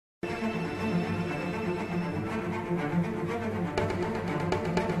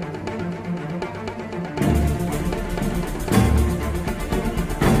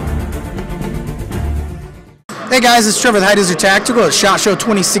Hey guys, it's Trevor with High Desert Tactical at SHOT Show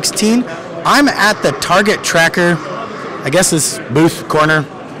 2016. I'm at the Target Tracker, I guess this booth corner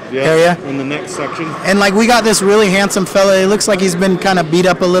area. In the next section. And like we got this really handsome fella. It looks like he's been kind of beat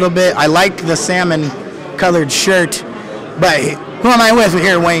up a little bit. I like the salmon colored shirt. But who am I with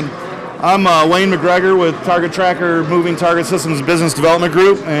here, Wayne? I'm Wayne McGregor with Target Tracker Moving Target Systems Business Development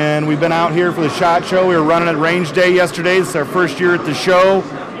Group, and we've been out here for the SHOT Show. We were running at Range Day yesterday. It's our first year at the show.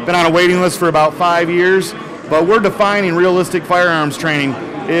 Been on a waiting list for about 5 years, but we're defining realistic firearms training.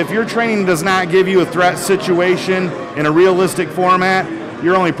 If your training does not give you a threat situation in a realistic format,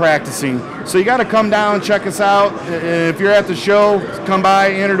 you're only practicing. So you got to come down, check us out. If you're at the show, come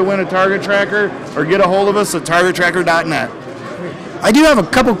by, enter to win a Target Tracker, or get a hold of us at targettracker.net. I do have a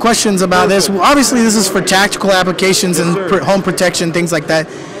couple questions about this. Obviously, this is for tactical applications and home protection, things like that.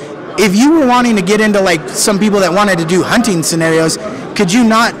 If you were wanting to get into like some people that wanted to do hunting scenarios, could you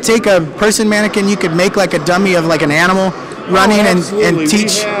not take a person mannequin? You could make like a dummy of like an animal running and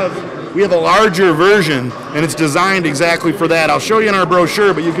teach. We have a larger version, and it's designed exactly for that. I'll show you in our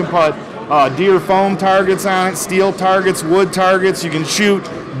brochure, but you can put deer foam targets on it, steel targets, wood targets. You can shoot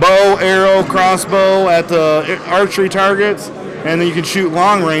bow, arrow, crossbow at the archery targets, and then you can shoot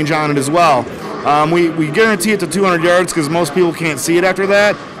long range on it as well. We guarantee it to 200 yards because most people can't see it after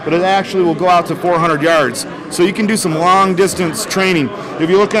that, but it actually will go out to 400 yards. So you can do some long distance training. If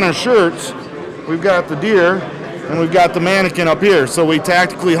you look on our shirts, we've got the deer and we've got the mannequin up here, so we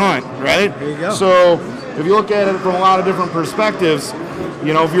tactically hunt, right? There you go. So if you look at it from a lot of different perspectives,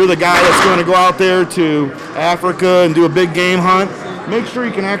 you know, if you're the guy that's going to go out there to Africa and do a big game hunt, make sure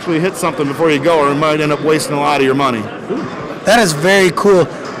you can actually hit something before you go, or you might end up wasting a lot of your money. That is very cool.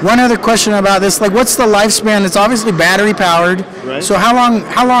 One other question about this, like what's the lifespan? It's obviously battery powered. Right. So how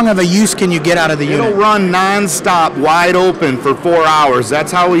long of a use can you get out of the unit? It'll run non-stop, wide open for 4 hours.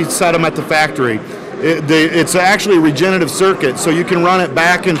 That's how we set them at the factory. It's actually a regenerative circuit, so you can run it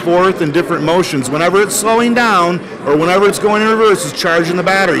back and forth in different motions. Whenever it's slowing down or whenever it's going in reverse, it's charging the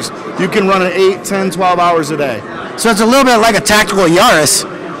batteries. You can run it 8, 10, 12 hours a day. So it's a little bit like a tactical Yaris.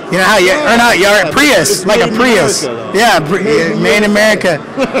 You know how you, or not Yaris, Prius, like a Prius. Made in America.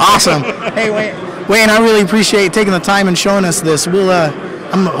 Awesome. Hey, Wayne, I really appreciate taking the time and showing us this.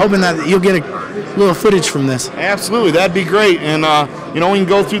 I'm hoping that you'll get a little footage from this. Absolutely, that'd be great. And you know, we can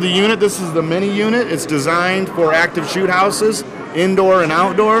go through the unit. This is the mini unit. It's designed for active shoot houses, indoor and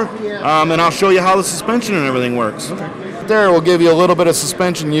outdoor. And I'll show you how the suspension and everything works. Okay. There, we'll give you a little bit of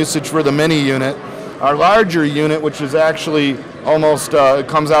suspension usage for the mini unit. Our larger unit, which is actually almost, it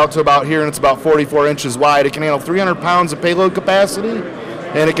comes out to about here, and it's about 44 inches wide. It can handle 300 pounds of payload capacity,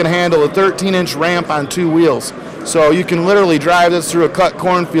 and it can handle a 13-inch ramp on 2 wheels. So you can literally drive this through a cut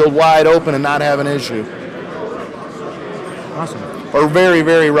cornfield wide open and not have an issue. Awesome. Or very,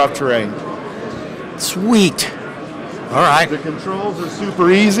 very rough terrain. Sweet. All right. The controls are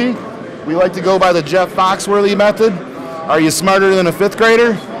super easy. We like to go by the Jeff Foxworthy method. Are you smarter than a 5th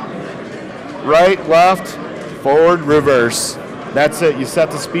grader? Right, left, forward, reverse. That's it. You set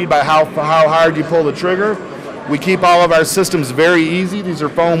the speed by how hard you pull the trigger. We keep all of our systems very easy. These are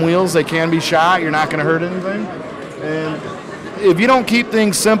foam wheels. They can be shot. You're not going to hurt anything. And if you don't keep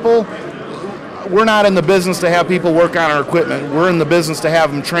things simple, we're not in the business to have people work on our equipment. We're in the business to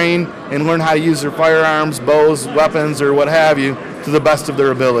have them train and learn how to use their firearms, bows, weapons, or what have you to the best of their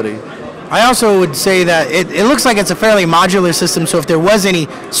ability. I also would say that it looks like it's a fairly modular system, so if there was any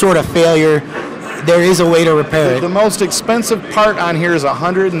sort of failure, there is a way to repair it. The most expensive part on here is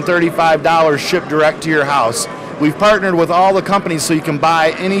 $135 shipped direct to your house. We've partnered with all the companies so you can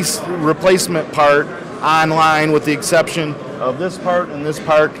buy any replacement part online with the exception of this part and this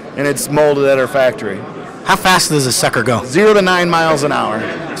part, and it's molded at our factory. How fast does a sucker go? 0 to 9 miles an hour.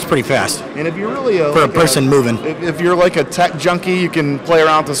 It's pretty fast. And if you're really for a person moving. If you're like a tech junkie, you can play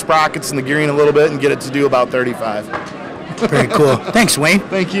around with the sprockets and the gearing a little bit and get it to do about 35. Very cool. Thanks, Wayne.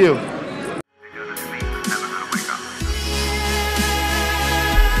 Thank you.